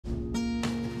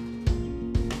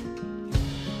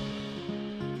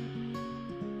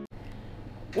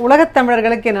உலகத்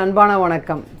தமிழர்களுக்கு என் அன்பான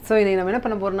வணக்கம். ஸோ இன்றைக்கி நம்ம என்ன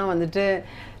பண்ண போகிறோம்னா வந்துட்டு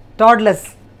டாட்லர்ஸ்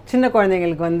சின்ன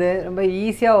குழந்தைங்களுக்கு வந்து ரொம்ப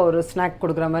ஈஸியாக ஒரு ஸ்நாக்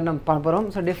கொடுக்குற மாதிரி நம்ம பண்ண போகிறோம்.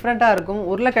 ஸோ டிஃப்ரெண்ட்டாக இருக்கும்.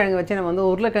 உருளைக்கிழங்கு வச்சு நம்ம வந்து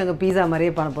உருளைக்கிழங்கு பீஸா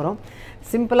மாதிரியே பண்ண போகிறோம்.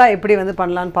 சிம்பிளாக எப்படி வந்து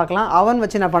பண்ணலான்னு பார்க்கலாம். அவன்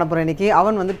வச்சு நான் பண்ண போகிறேன் இன்றைக்கி.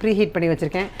 அவன் வந்து ப்ரீ ஹீட் பண்ணி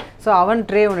வச்சுருக்கேன். ஸோ அவன்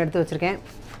ட்ரே ஒன்று எடுத்து வச்சுருக்கேன்.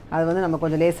 அது வந்து நம்ம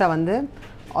கொஞ்சம் லேசாக வந்து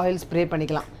ஆயில் ஸ்ப்ரே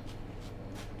பண்ணிக்கலாம்.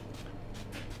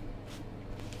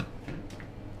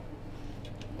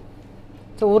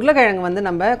 ஸோ உருளைக்கிழங்கு வந்து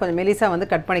நம்ம கொஞ்சம் மெலிசாக வந்து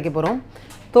கட் பண்ணிக்க போகிறோம்.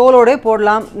 தோலோடே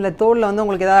போடலாம், இல்லை தோலில் வந்து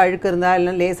உங்களுக்கு ஏதாவது அழுக்கு இருந்தால்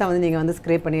இல்லை லேசாக வந்து நீங்கள் வந்து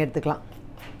ஸ்க்ரேப் பண்ணி எடுத்துக்கலாம்.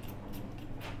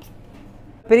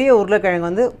 பெரிய உருளைக்கிழங்கு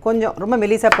வந்து கொஞ்சம் ரொம்ப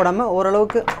மெலிசாக போடாமல்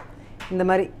ஓரளவுக்கு இந்த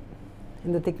மாதிரி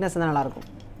இந்த திக்னஸ் தான் நல்லாயிருக்கும்.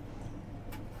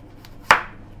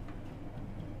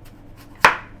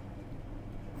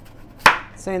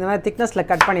 ஸோ இந்த மாதிரி திக்னஸில்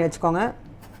கட் பண்ணி வச்சுக்கோங்க.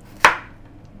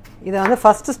 இதை வந்து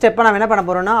ஃபஸ்ட்டு ஸ்டெப்பாக நம்ம என்ன பண்ண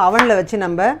போகிறோம்னா அவனில் வச்சு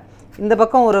நம்ம இந்த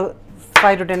பக்கம் ஒரு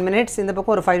 5 to 10 minutes, இந்த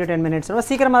பக்கம் ஒரு 5 to 10 minutes. ரொம்ப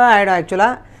சீக்கிரமாக தான் ஆகிடும்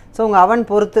ஆக்சுவலாக. ஸோ உங்கள் அவன்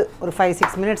பொறுத்து ஒரு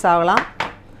 5-6 minutes ஆகலாம்.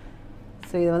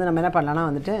 ஸோ இது வந்து நம்ம என்ன பண்ணலான்னா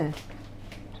வந்துட்டு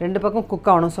ரெண்டு பக்கம் குக்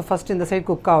ஆகணும். ஸோ ஃபஸ்ட்டு இந்த சைடு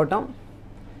குக் ஆகட்டும்.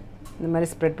 இந்த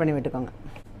மாதிரி ஸ்ப்ரெட் பண்ணி விட்டுக்கோங்க.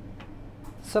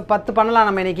 ஸோ 10 பண்ணலாம்.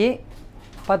 நம்ம இன்றைக்கி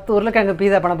 10 உருளைக்கிழங்கு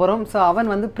பீஸா பண்ண போகிறோம். ஸோ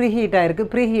அவன் வந்து ப்ரீ ஹீட் ஆகிருக்கு.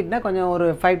 ப்ரீ ஹீட்னால் கொஞ்சம் ஒரு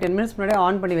 5-10 minutes முன்னாடியே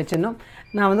ஆன் பண்ணி வச்சிடணும்.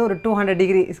 நான் வந்து ஒரு 200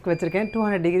 degreesக்கு வச்சுருக்கேன்,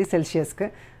 200 degree Celsiusக்கு.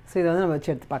 ஸோ இதை வந்து நம்ம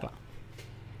வச்சு எடுத்து பார்க்கலாம்.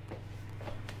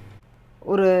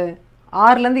 ஒரு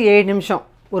 6லேருந்து 7 நிமிஷம்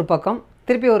ஒரு பக்கம்,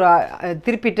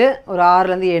 திருப்பிட்டு ஒரு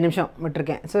 6லேருந்து 7 நிமிஷம்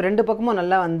விட்டுருக்கேன். ஸோ ரெண்டு பக்கமும்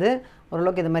நல்லா வந்து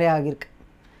ஓரளவுக்கு இது மாதிரி ஆகியிருக்கு.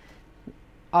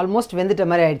 ஆல்மோஸ்ட் வெந்துட்ட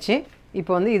மாதிரி ஆயிடுச்சு.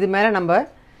 இப்போ வந்து இது மேலே நம்ம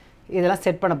இதெல்லாம்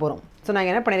செட் பண்ண போகிறோம். ஸோ நான்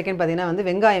என்ன பண்ணியிருக்கேன்னு பார்த்தீங்கன்னா வந்து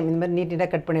வெங்காயம் இந்த மாதிரி நீட்டாக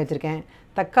கட் பண்ணி வச்சுருக்கேன்.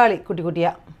 தக்காளி குட்டி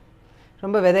குட்டியாக,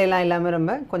 ரொம்ப விதையெல்லாம் இல்லாமல்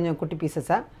ரொம்ப கொஞ்சம் குட்டி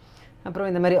பீசஸாக. அப்புறம்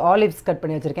இந்த மாதிரி ஆலிவ்ஸ் கட்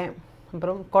பண்ணி வச்சுருக்கேன்.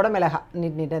 அப்புறம் குடமிளகா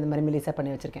நீட்டாக இந்த மாதிரி மெலிசாக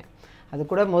பண்ணி வச்சுருக்கேன். அது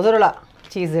கூட மொசரல்லா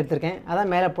சீஸ் எடுத்திருக்கேன். அதான்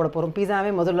மேலே போட போகிறோம். பீஸாவே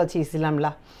மொசரல்லா சீஸ் இல்லாமல.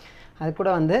 அது கூட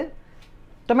வந்து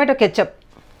டொமேட்டோ கெச்சப்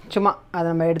சும்மா அதை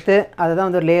நம்ம எடுத்து அதை தான்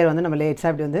வந்து ஒரு லேயர் வந்து நம்ம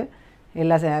லேயர்ஸாக இப்படி வந்து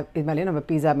எல்லா இது மேலேயும் நம்ம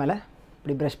பீஸா மேலே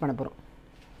இப்படி ப்ரஷ் பண்ண போகிறோம்.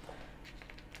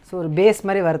 ஸோ ஒரு பேஸ்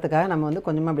மாதிரி வரதுக்காக நம்ம வந்து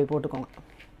கொஞ்சமாக அப்படி போட்டுக்கோங்க.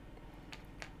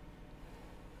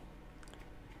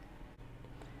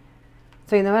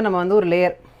 ஸோ இந்த மாதிரி நம்ம வந்து ஒரு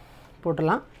லேயர்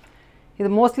போட்டுடலாம். இது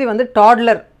மோஸ்ட்லி வந்து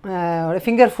டாட்லர்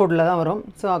ஃபிங்கர் ஃபுட்டில் தான் வரும்.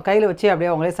 ஸோ கையில் வச்சு அப்படியே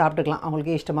அவங்களே சாப்பிட்டுக்கலாம்.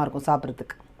 அவங்களுக்கே இஷ்டமாக இருக்கும்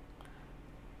சாப்பிட்றதுக்கு.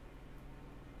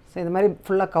 ஸோ இந்த மாதிரி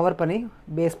ஃபுல்லாக கவர் பண்ணி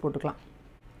பேஸ் போட்டுக்கலாம்.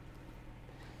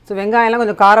 ஸோ வெங்காயம்லாம்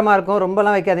கொஞ்சம் காரமாக இருக்கும்,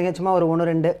 ரொம்பலாம் வைக்காதீங்க. சும்மா ஒரு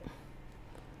 1-2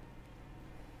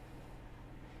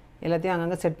 எல்லாத்தையும்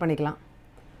அங்கங்கே செட் பண்ணிக்கலாம்.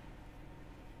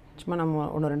 சும்மா நம்ம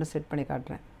 1-2 செட் பண்ணி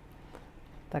காட்டுறேன்.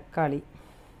 தக்காளி,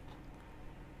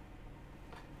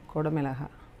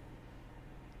 குடமிளகாய்,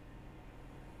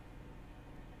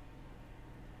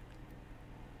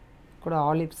 கூட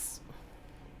ஆலிவ்ஸ்.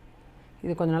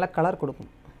 இது கொஞ்சம் நல்லா கலர் கொடுக்கும்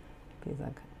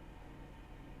பீஸாக்கு.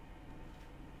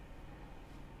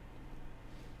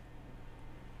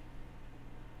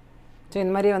 ஸோ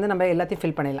இந்த மாதிரி வந்து நம்ம எல்லாத்தையும்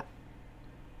ஃபில் பண்ணிடலாம்.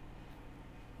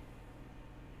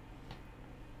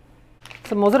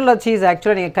 ஸோ மொசரல்லா சீஸ்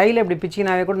ஆக்சுவலாக நீங்கள் கையில் இப்படி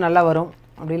பிச்சிங்கனாவே கூட நல்லா வரும்.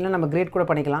 அப்படி இல்லைனா நம்ம கிரேட் கூட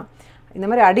பண்ணிக்கலாம். இந்த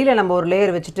மாதிரி அடியில் நம்ம ஒரு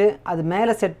லேயர் வச்சுட்டு அது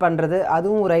மேலே செட் பண்ணுறது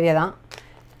அதுவும் ஒரு ஐடியா தான்.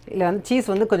 இல்லை வந்து சீஸ்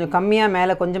வந்து கொஞ்சம் கம்மியாக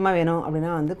மேலே கொஞ்சமாக வேணும் அப்படின்னா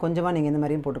வந்து கொஞ்சமாக நீங்கள் இந்த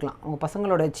மாதிரியும் போட்டுக்கலாம். உங்கள்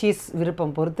பசங்களோட சீஸ்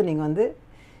விருப்பம் பொறுத்து நீங்கள் வந்து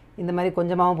இந்த மாதிரி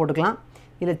கொஞ்சமாகவும் போட்டுக்கலாம்.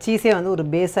 இல்லை சீஸே வந்து ஒரு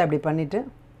பேஸாக இப்படி பண்ணிவிட்டு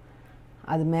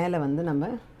அது மேலே வந்து நம்ம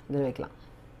இது வைக்கலாம்.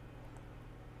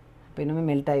 இப்போ இன்னுமே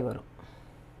மெல்ட் ஆகி வரும்.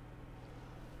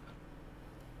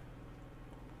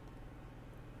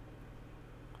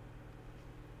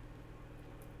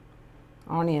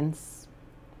 ஆனியன்ஸ்,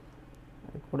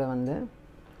 அது கூட வந்து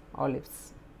ஆலிவ்ஸ்.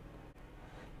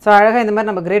 ஸோ அழகாக இந்த மாதிரி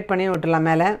நம்ம கிரேட் பண்ணி விட்டுடலாம்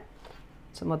மேலே.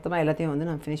 ஸோ மொத்தமாக எல்லாத்தையும் வந்து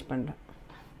நான் ஃபினிஷ் பண்ணுறேன்.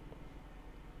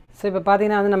 ஸோ இப்போ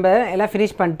பார்த்தீங்கன்னா வந்து நம்ம எல்லாம்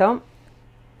ஃபினிஷ் பண்ணிட்டோம்.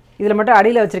 இதில் மட்டும்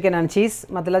அடியில் வச்சுருக்கேன் நான் சீஸ்,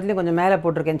 மற்ற எல்லாத்துலேயும் கொஞ்சம் மேலே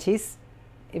போட்டிருக்கேன் சீஸ்.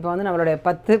 இப்போ வந்து நம்மளுடைய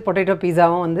 10 பொட்டேட்டோ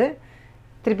பீஸாவும் வந்து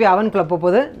திருப்பி அவனுக்குள்ளே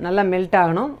போகும்போது நல்லா மெல்ட்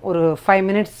ஆகணும். ஒரு 5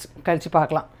 minutes கழித்து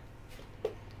பார்க்கலாம்.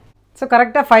 ஸோ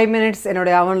கரெக்டாக 5 minutes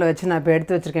என்னுடைய அவனில் வச்சு நான் இப்போ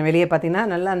எடுத்து வச்சுருக்கேன். வெளியே பார்த்தீங்கன்னா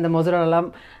நல்லா அந்த மொசரல்லாம்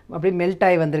அப்படியே மெல்ட்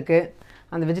ஆகி வந்திருக்கு.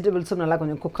 அந்த வெஜிடபிள்ஸும் நல்லா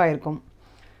கொஞ்சம் குக் ஆகிருக்கும்.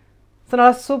 ஸோ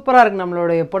நல்லா சூப்பராக இருக்குது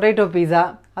நம்மளுடைய பொட்டேட்டோ பீஸா.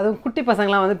 அதுவும் குட்டி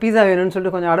பசங்களாம் வந்து பீஸா வேணும்னு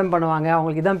சொல்லிட்டு கொஞ்சம் அடம் பண்ணுவாங்க.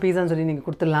 அவங்களுக்கு இதான் பீஸான்னு சொல்லி நீங்கள்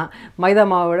கொடுத்துடலாம். மைதா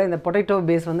மாவோட இந்த பொட்டேட்டோ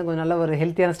பேஸ் வந்து கொஞ்சம் நல்ல ஒரு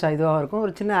ஹெல்த்தியான இதுவாகவும் இருக்கும்,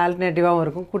 ஒரு சின்ன ஆல்டர்னேட்டிவாகவும்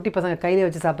இருக்கும். குட்டி பசங்க கையிலே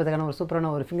வச்சு சாப்பிட்றதுக்கான ஒரு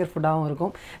சூப்பரான ஒரு ஃபிங்கர் ஃபுட்டாகவும்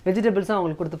இருக்கும். வெஜிடபிள்ஸும்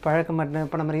அவங்களுக்கு கொடுத்து பழக்கம்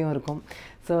பண்ண மாதிரியும் இருக்கும்.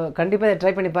 ஸோ கண்டிப்பாக இதை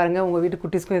ட்ரை பண்ணி பாருங்கள். உங்கள் வீட்டு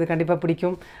குட்டிஸ்க்கும் இது கண்டிப்பாக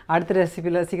பிடிக்கும். அடுத்த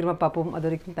ரெசிபியில் சீக்கிரமாக பார்ப்போம். அது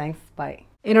வரைக்கும் தேங்க்ஸ், பாய்.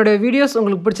 என்னோடய வீடியோஸ்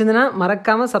உங்களுக்கு பிடிச்சிருந்துன்னா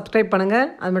மறக்காமல் சப்ஸ்கிரைப் பண்ணுங்கள்.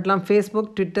 அது மட்டும் இல்லாமல்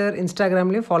ஃபேஸ்புக், ட்விட்டர்,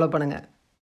 இன்ஸ்டாகிராம்லேயும் ஃபாலோ பண்ணுங்கள்.